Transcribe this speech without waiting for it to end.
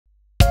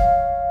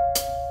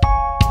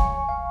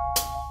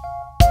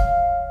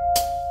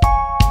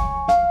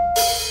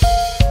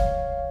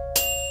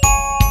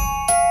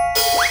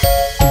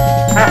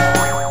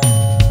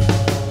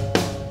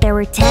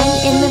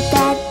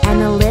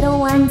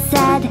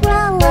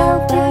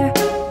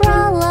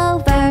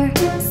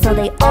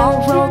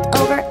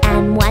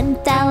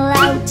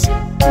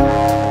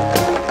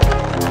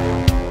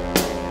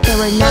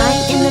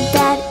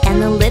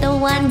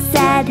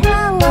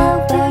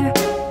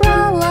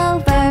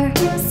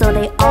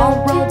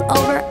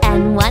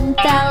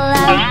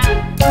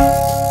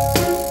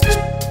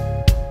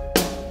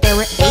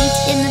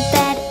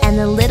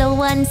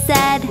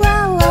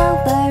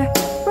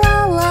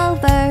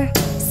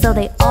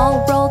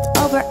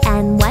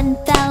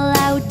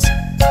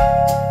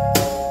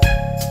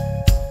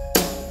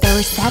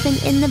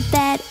7 in the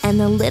bed, and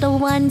the little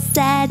one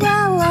said,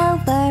 roll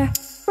over,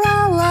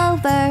 roll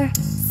over.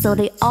 So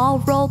they all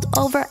rolled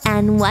over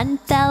and one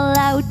fell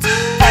out.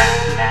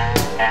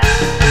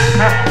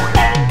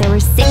 There were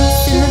 6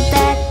 in the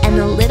bed, and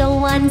the little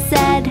one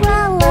said,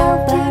 roll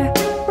over,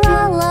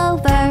 roll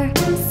over.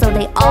 So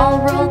they all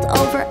rolled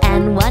over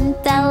and one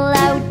fell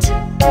out.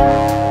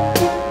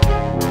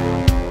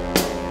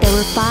 There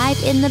were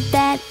 5 in the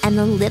bed, and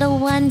the little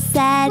one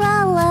said,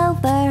 roll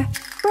over,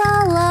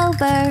 roll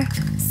over.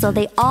 So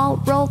they all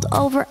rolled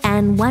over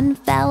and one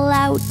fell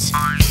out.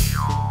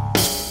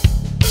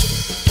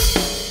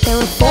 There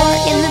were 4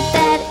 in the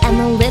bed, and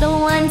the little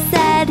one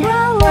said,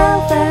 roll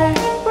over,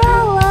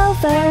 roll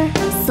over.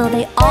 So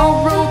they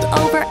all rolled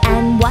over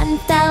and one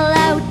fell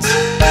out.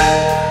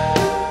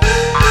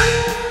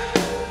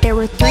 There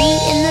were 3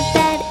 in the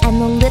bed, and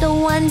the little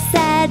one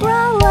said,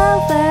 roll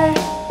over,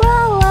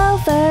 roll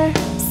over.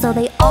 So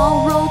they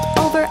all rolled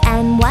over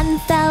and one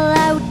fell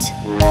out.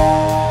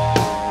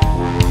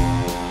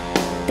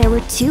 There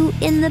were 2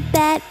 in the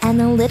bed, and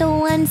the little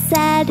one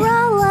said,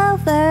 roll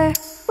over,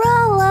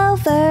 roll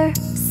over.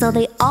 So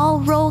they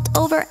all rolled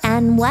over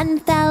and one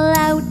fell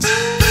out.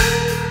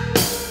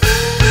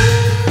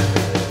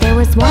 There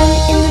was 1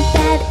 in the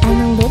bed, and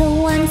the little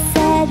one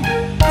said,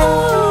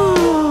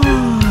 oh,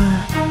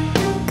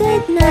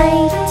 good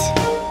night.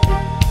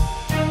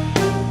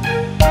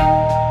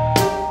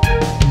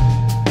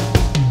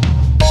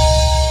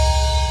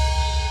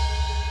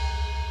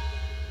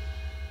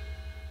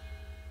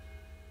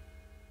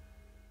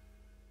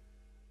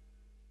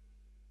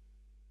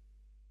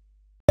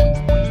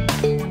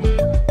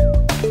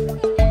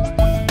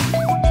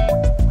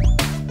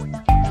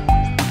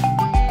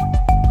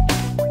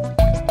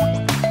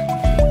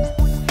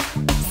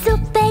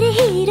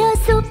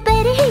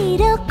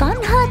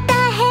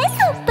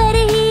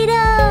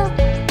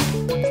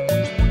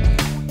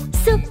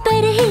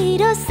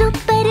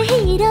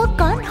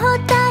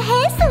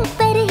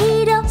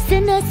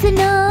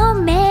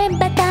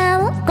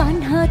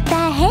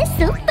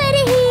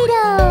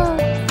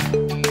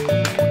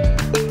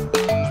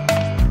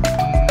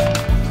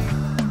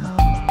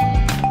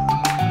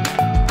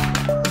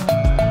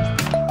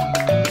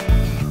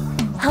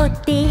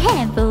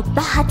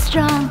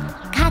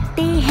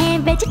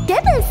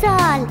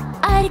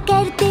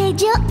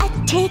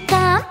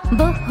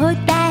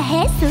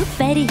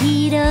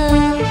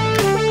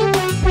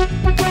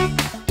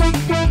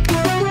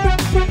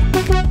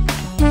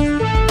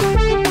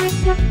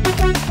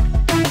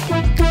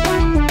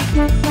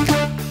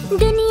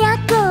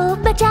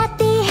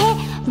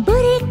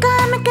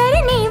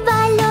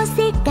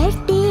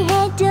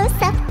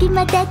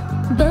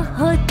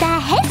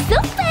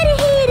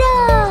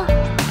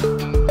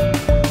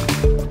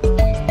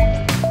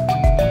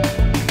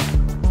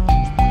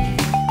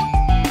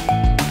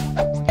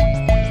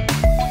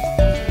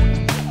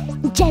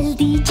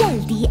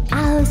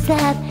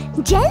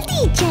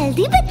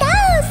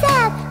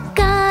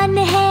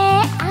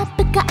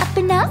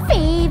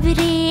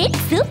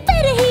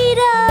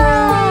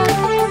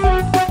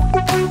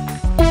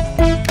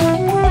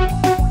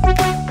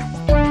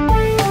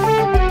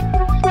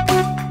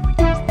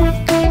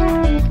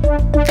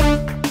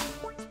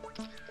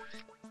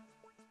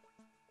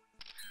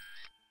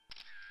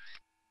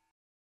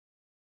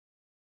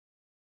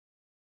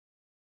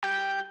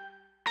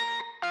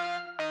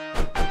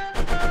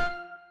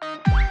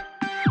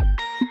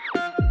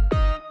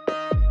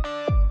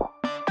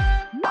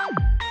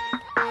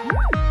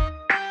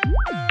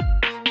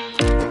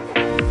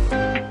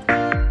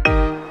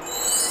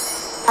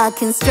 A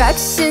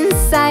construction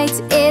site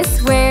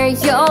is where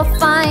you'll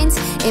find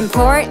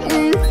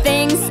important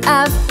things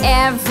of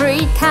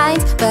every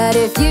kind. But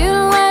if you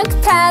look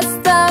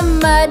past the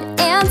mud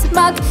and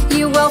muck,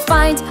 you will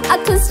find a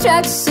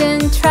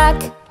construction truck.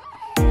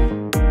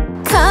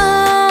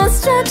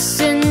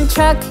 Construction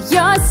truck,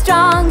 you're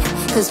strong.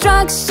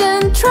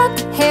 Construction truck,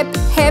 hip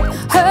hip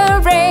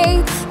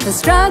hooray.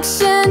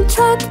 Construction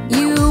truck,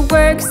 you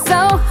work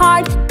so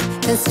hard.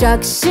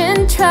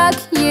 Construction truck,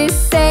 you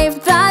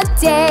save the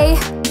day.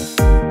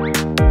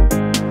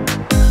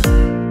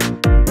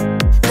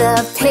 The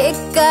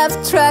pickup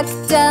truck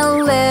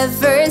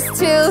delivers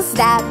tools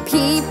that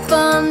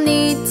people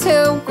need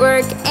to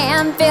work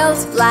and build,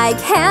 like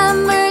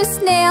hammers,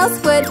 nails,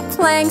 wood,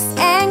 planks,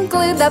 and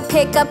glue. The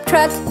pickup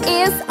truck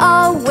is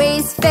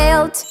always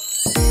filled.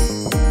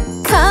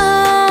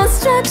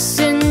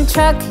 Construction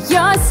truck,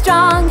 you're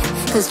strong.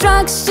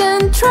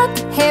 Construction truck,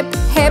 hip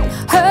hip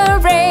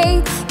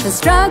hooray.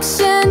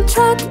 Construction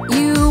truck,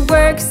 you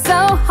work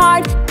so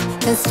hard.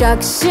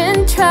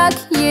 Construction truck,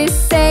 you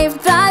save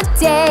the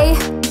day.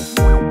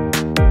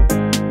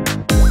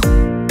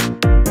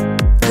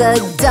 The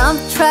dump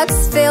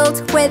truck's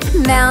filled with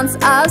mounds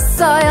of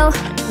soil.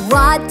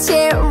 Watch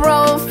it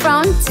roll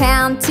from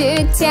town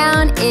to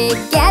town. It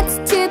gets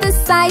to the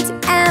site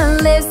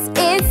and lifts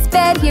its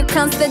bed. Here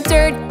comes the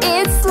dirt,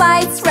 it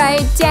slides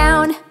right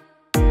down.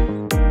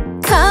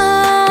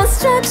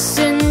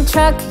 Construction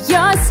truck,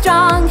 you're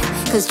strong.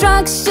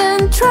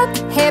 Construction truck,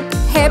 hip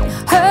hip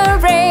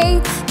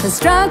hooray.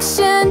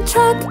 Construction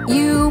truck,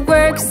 you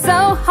work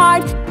so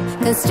hard.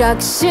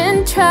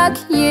 Construction truck,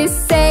 you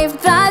save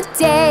the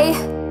day.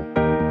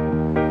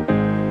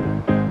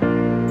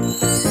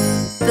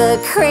 The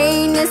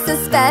crane is a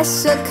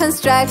special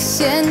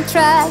construction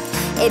truck.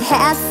 It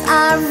has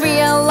a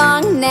real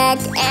long neck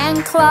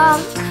and claw.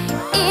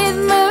 It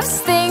moves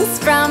things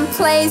from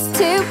place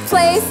to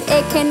place.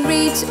 It can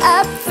reach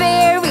up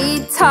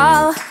very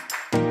tall.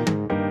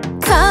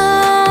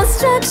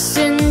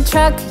 Construction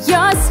truck,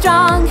 you're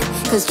strong.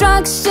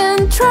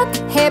 Construction truck,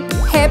 hip,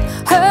 hip,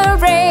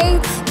 hooray.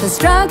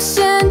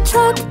 Construction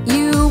truck,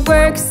 you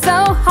work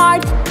so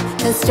hard.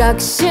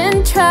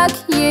 Construction truck,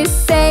 you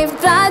save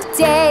the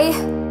day.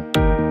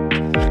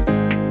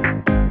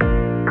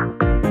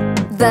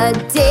 The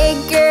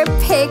digger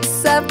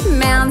picks up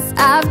mounds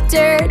of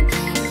dirt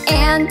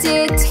and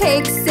it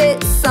takes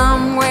it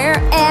somewhere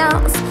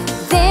else.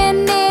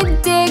 Then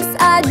it digs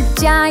a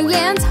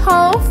giant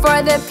hole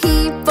for the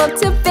people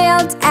to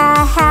build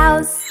a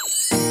house.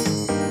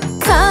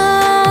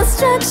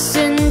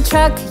 Construction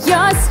truck,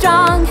 you're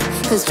strong.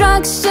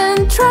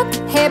 Construction truck,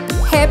 hip,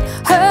 hip,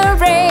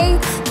 hooray.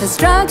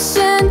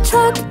 Construction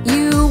truck,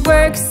 you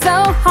work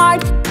so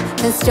hard.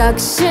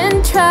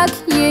 Construction truck,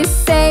 you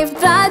save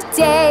the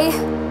day.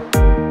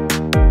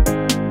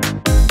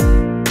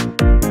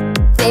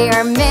 There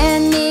are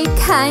many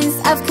kinds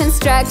of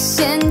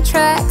construction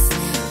trucks.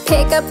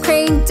 Pickup,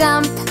 crane,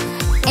 dump,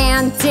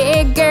 and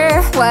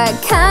digger. What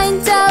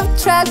kind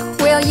of truck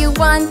will you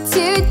want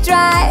to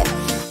drive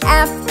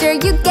after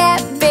you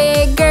get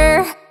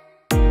bigger?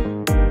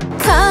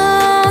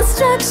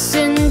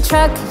 Construction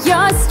truck,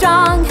 you're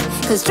strong.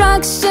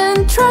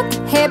 Construction truck,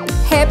 hip,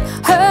 hip,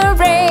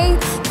 hooray.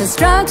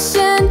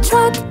 Construction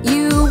truck,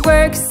 you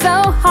work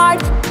so hard.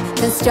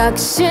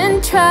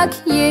 Construction truck,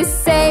 you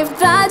save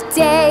the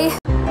day.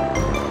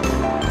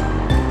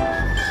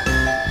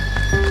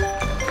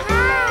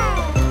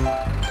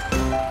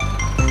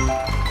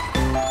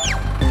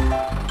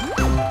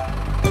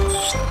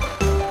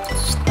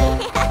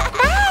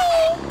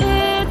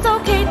 It's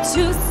okay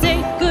to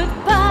say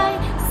goodbye,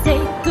 say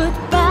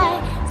goodbye,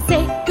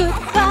 say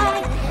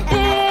goodbye.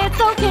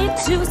 It's okay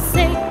to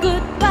say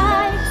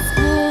goodbye.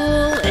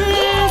 School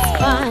is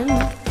fun.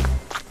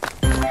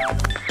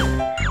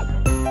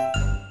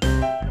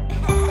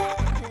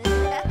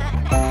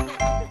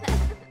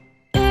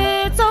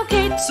 It's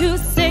okay to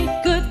say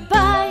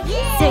goodbye,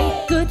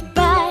 say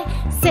goodbye,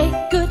 say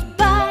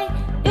goodbye.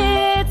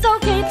 It's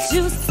okay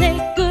to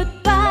say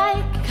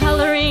goodbye.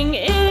 Coloring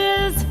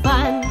is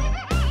fun.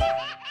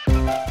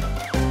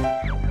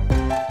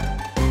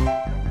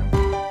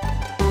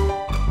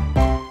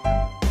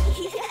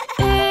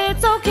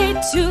 It's okay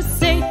to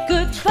say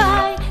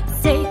goodbye,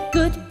 say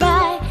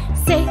goodbye,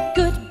 say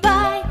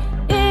goodbye.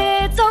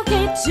 It's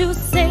okay to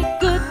say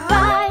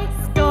goodbye.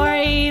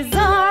 Stories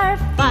are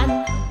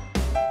fun.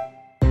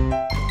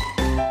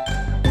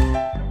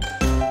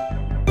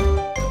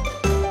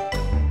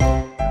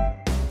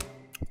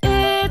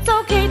 It's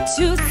okay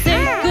to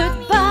say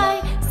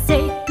goodbye,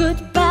 say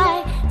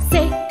goodbye,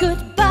 say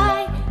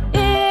goodbye.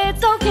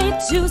 It's okay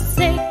to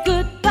say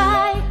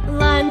goodbye.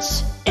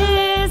 Lunch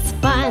is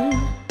fun.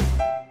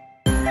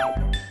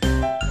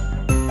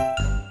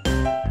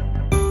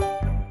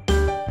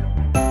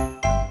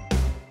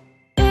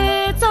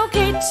 It's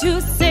okay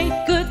to say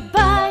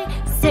goodbye,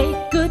 say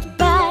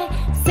goodbye,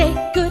 say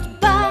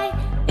goodbye.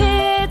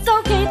 It's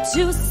okay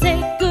to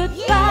say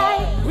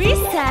goodbye.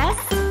 Recess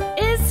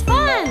is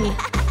fun.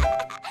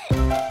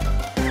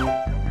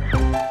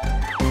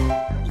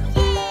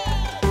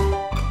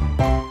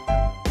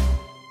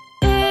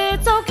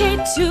 It's okay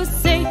to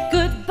say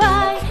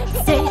goodbye,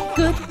 say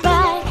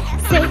goodbye,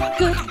 say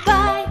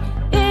goodbye.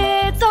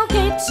 It's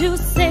okay to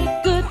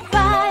say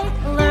goodbye.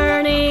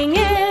 Learning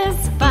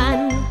is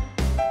fun.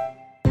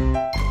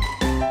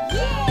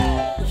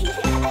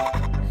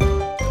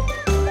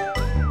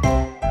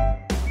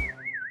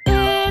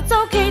 It's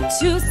okay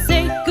to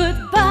say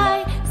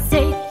goodbye,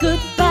 say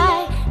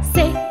goodbye,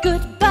 say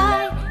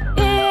goodbye.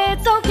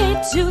 It's okay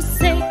to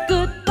say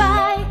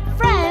goodbye.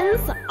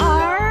 Friends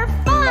are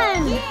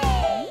fun.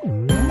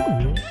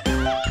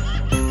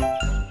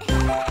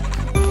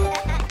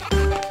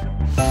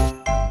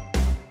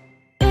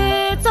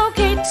 It's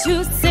okay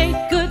to say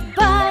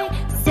goodbye,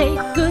 say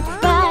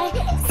goodbye,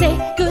 say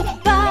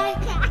goodbye.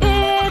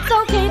 It's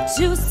okay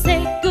to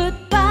say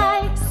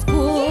goodbye.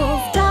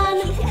 School's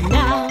done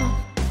now.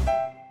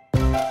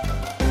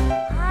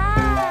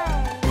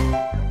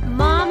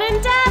 Mom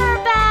and Dad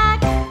are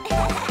back.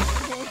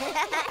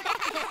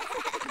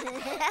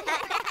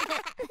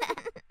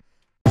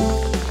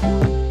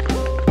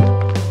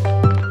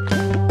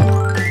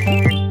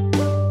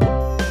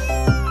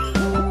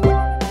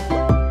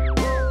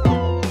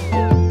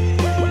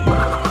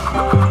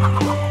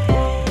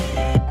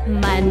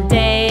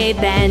 Monday,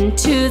 then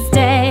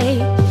Tuesday,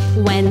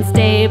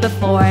 Wednesday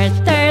before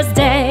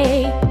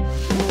Thursday.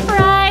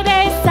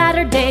 Friday,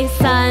 Saturday,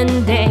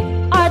 Sunday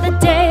are the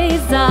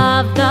days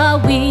of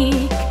the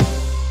week.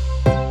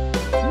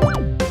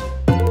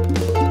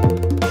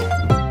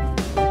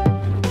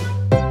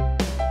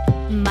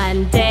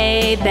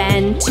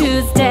 then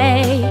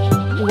Tuesday,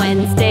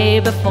 Wednesday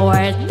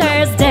before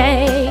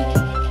Thursday,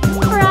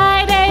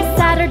 Friday,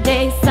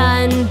 Saturday,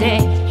 Sunday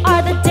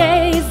are the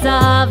days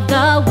of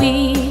the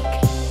week.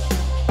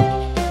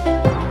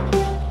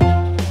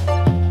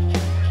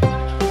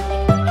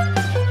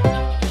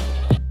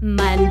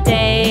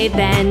 Monday,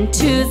 then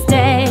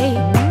Tuesday,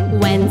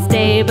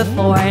 Wednesday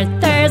before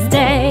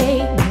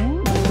Thursday,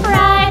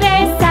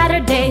 Friday,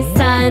 Saturday,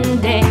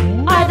 Sunday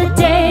are the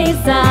days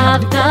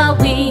of the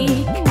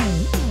week.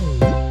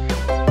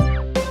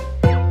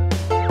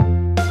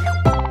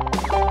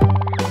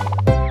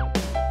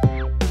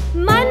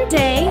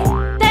 Monday,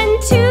 then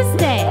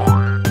Tuesday,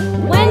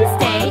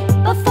 Wednesday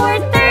before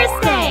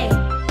Thursday,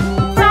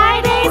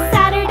 Friday,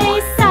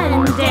 Saturday,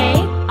 Sunday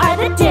are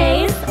the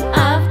days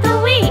of the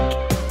week.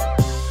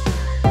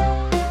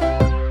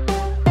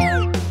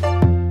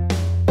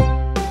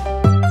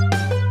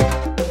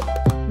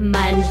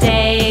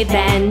 Monday,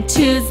 then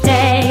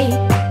Tuesday,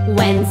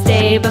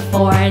 Wednesday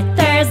before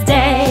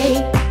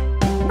Thursday,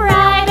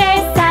 Friday,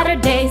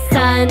 Saturday,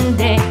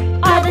 Sunday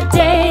are the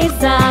days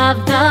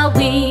of the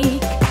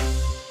week.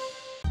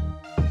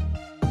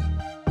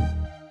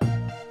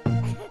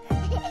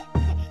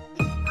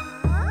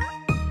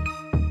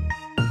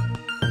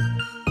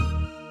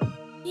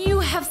 You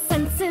have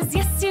senses,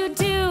 yes you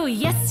do,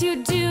 yes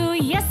you do,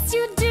 yes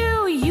you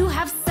do. You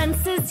have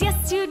senses,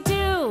 yes you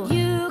do.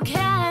 You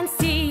can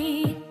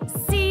see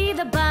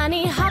the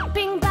bunny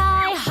hopping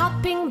by,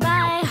 hopping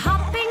by,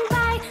 hopping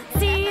by.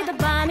 See the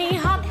bunny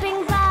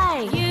hopping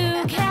by,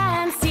 you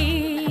can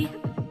see.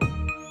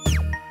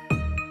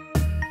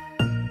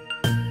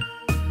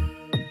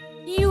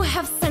 You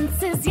have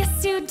senses,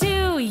 yes you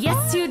do,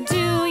 yes you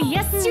do,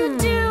 yes you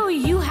do.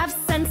 You have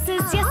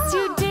senses, yes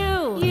you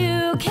do.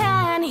 You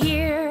can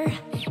hear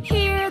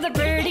the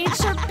birdie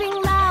chirping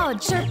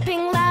loud,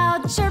 chirping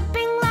loud,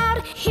 chirping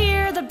loud.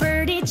 Hear the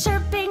birdie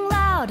chirping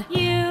loud,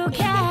 you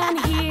can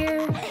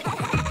hear.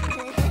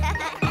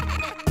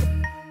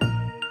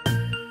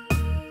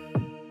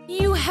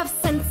 You have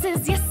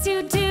senses, yes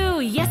you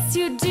do, yes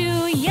you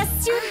do,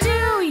 yes you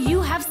do.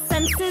 You have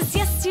senses,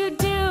 yes you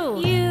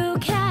do. You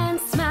can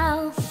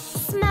smell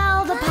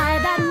the pie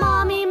that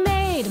mommy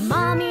made,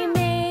 mommy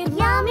made,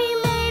 mommy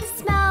made.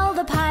 Smell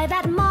the pie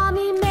that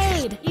mommy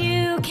made.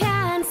 You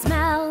can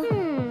smell.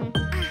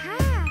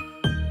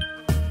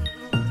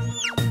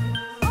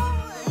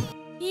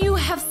 You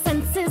have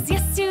senses,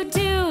 yes you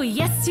do,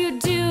 yes you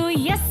do,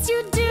 yes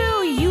you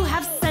do. You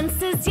have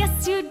senses,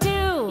 yes you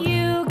do.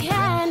 You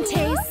can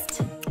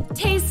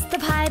taste the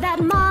pie that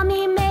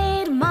mommy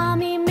made,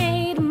 mommy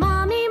made,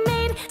 mommy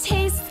made.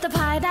 Taste the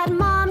pie that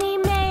mommy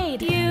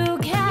made. You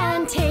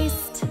can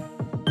taste.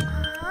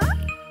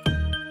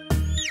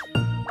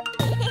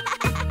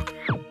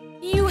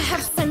 You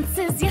have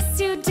senses, yes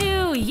you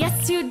do,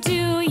 yes you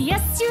do,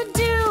 yes you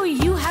do.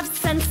 You have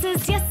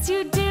senses, yes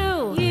you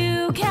do.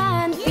 You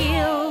can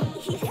feel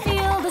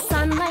the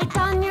sunlight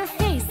on your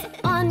face,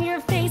 on your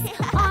face,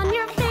 on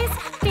your face.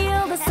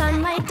 Feel the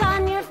sunlight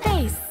on your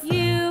face.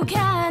 You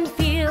can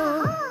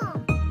feel.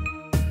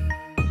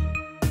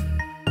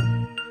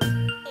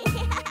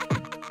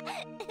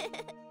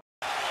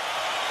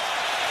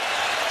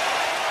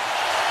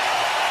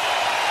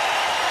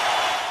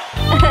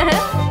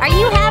 Are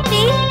you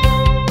happy?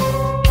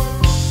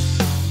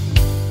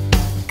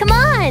 Come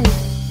on!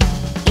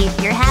 If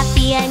you're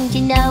happy and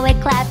you know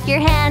it, clap your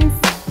hands.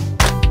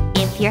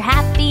 If you're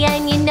happy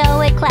and you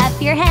know it,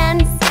 clap your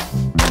hands.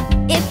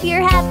 If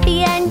you're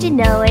happy and you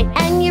know it,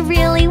 and you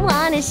really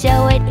want to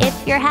show it.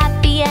 If you're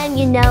happy and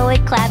you know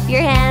it, clap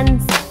your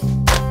hands.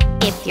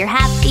 If you're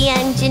happy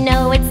and you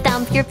know it,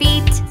 stomp your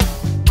feet.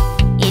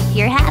 If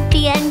you're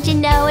happy and you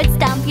know it,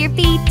 stomp your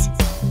feet.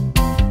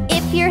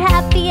 If you're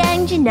happy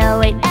and you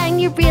know it, and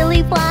you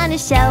really want to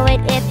show it.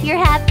 If you're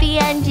happy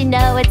and you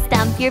know it,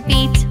 stomp your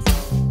feet.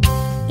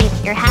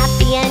 If you're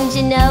happy and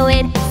you know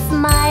it,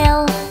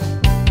 smile.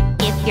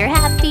 If you're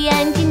happy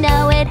and you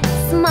know it,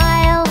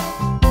 smile.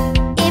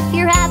 If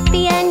you're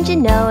happy and you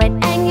know it,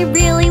 and you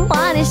really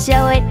want to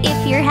show it.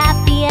 If you're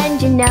happy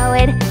and you know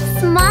it,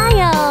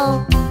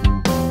 smile.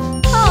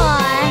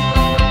 Aww,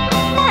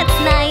 that's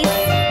nice.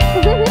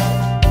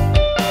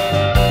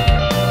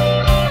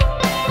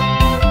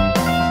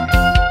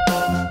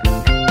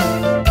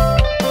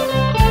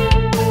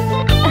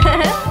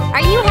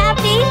 Are you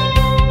happy?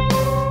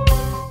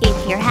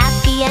 If you're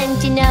happy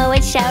and you know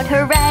it, shout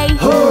hooray!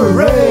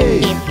 Hooray!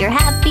 If you're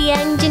happy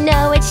and you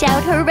know it,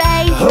 shout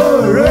hooray!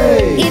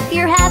 Hooray! If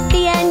you're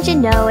happy and you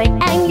know it,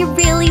 and you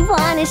really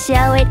want to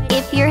show it.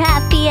 If you're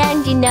happy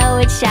and you know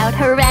it, shout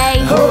hooray!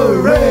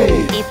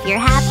 Hooray! If you're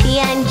happy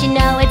and you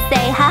know it,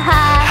 say ha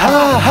ha!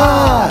 Ha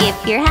ha!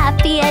 If you're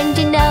happy and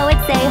you know it,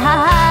 say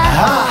ha ha!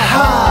 Ha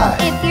ha!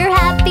 If you're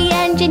happy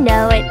and you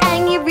know it,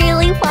 and you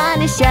really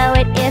want to show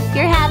it. If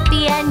you're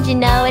happy and you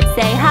know it,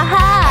 say ha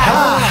ha!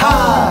 Ha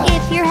ha!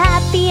 If you're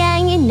happy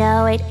and you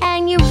know it,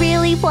 and you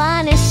really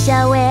want to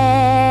show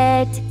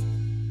it.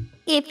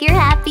 If you're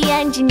happy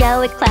and you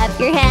know it, clap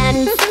your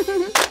hands.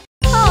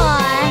 Aww,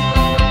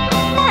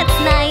 that's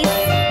nice.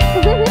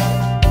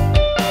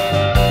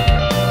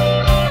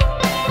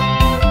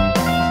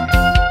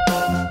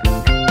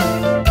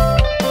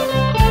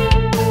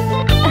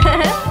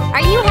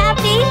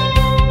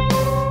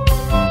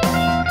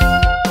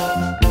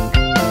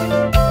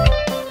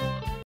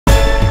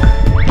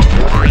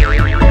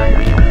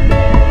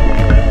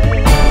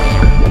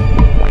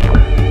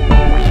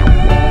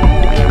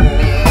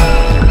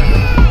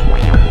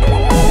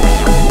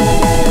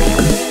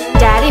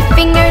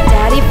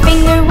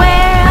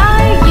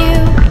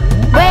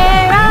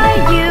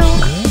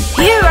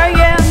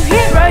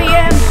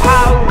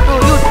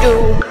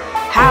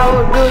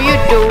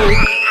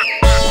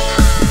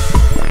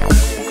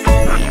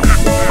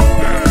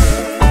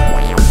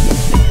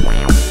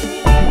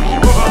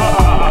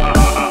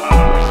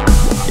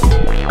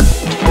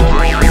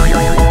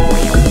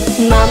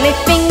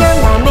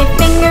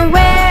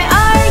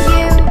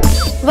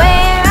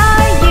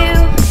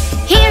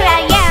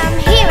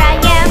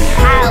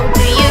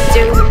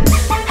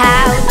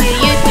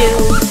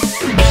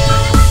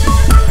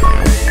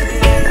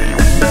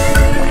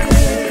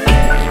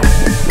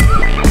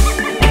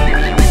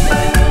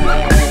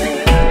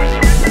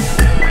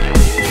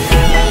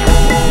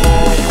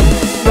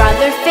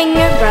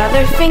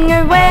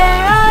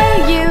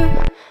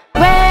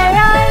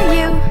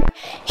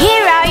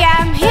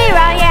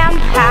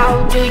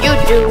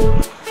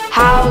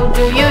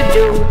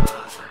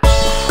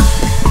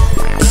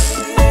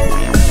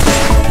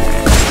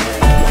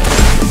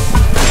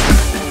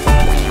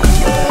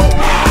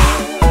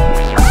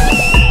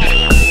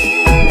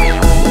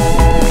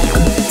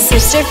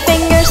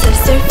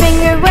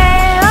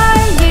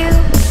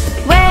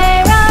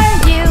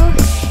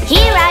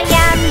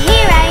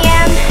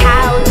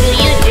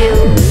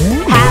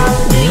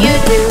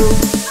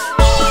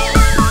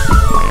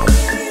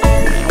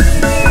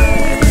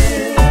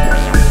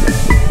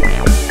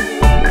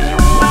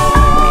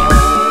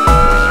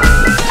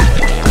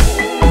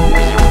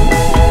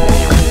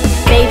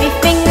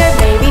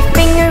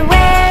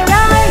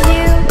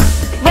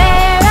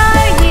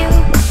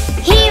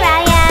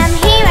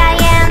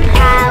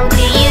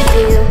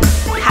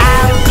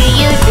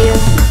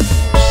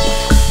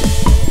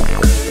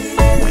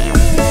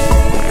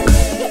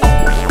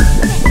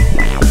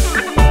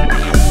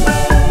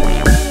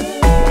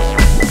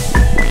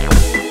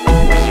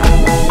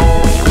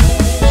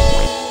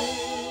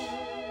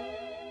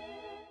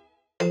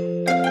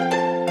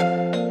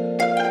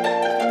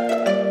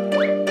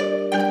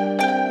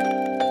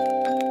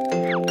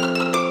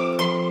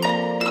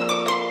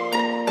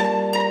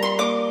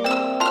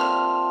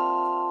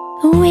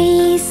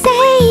 We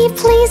say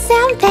please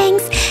and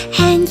thanks,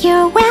 and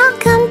you're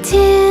welcome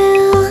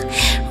too.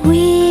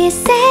 We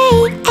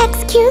say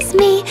excuse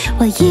me,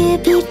 will you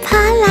be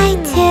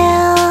polite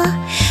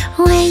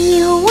too? When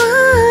you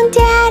want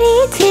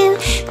daddy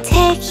to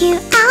take you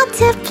out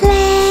to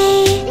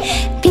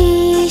play,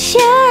 be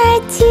sure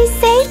to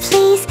say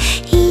please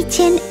each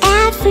and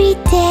every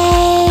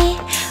day.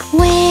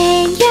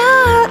 When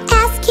you're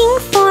asking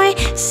for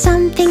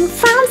something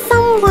from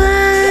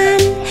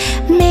someone,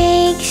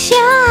 make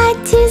sure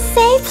to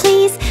say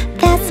please,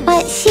 that's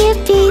what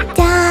should be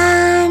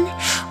done.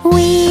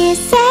 We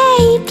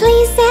say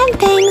please and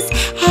thanks,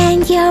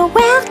 and you're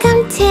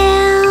welcome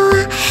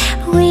too.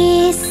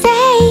 We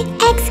say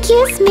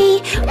excuse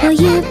me, will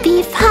you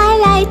be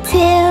polite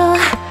too?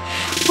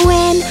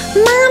 When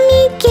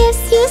mommy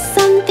gives you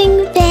something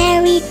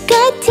very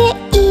good to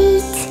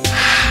eat,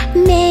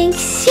 make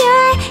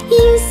sure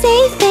you say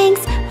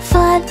thanks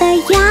for the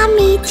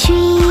yummy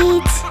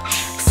treat.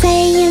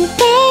 Saying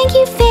thank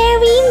you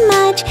very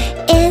much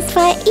is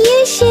what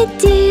you should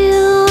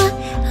do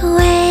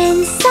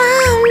when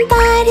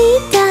somebody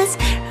does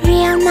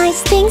real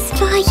nice things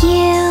for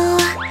you.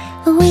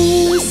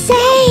 We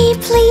say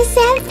please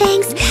and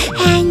thanks,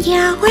 and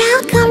you're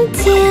welcome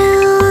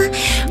too.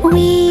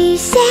 We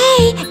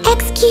say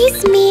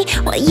excuse me,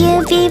 will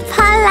you be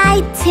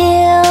polite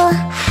too?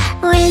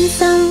 When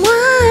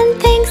someone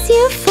thanks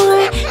you for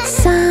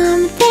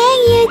something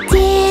you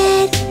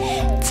did,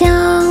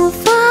 don't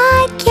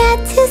forget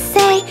to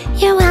say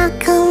you're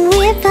welcome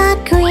with a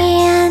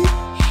grin.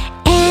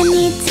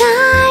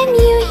 Anytime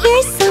you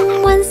hear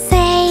someone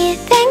say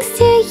thanks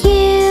to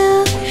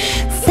you,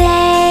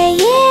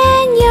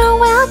 saying you're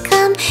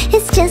welcome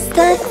is just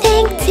the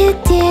thing to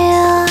do.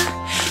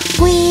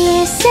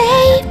 We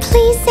say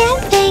please and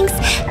thanks,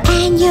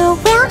 and you're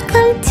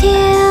welcome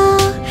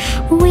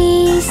too.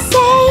 We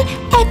say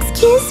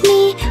excuse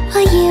me,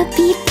 will you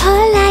be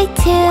polite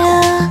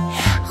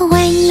too?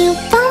 When you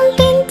bump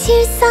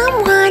into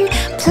someone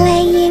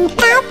playing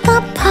at the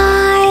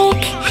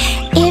park,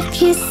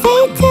 if you say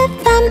to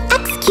them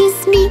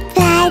excuse me,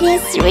 that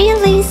is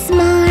really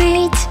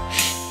smart.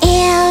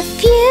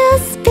 If you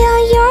spill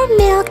your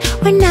milk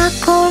or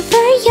knock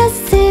over your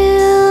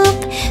soup,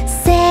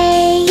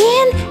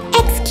 saying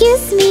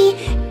excuse me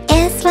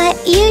is what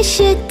you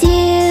should do.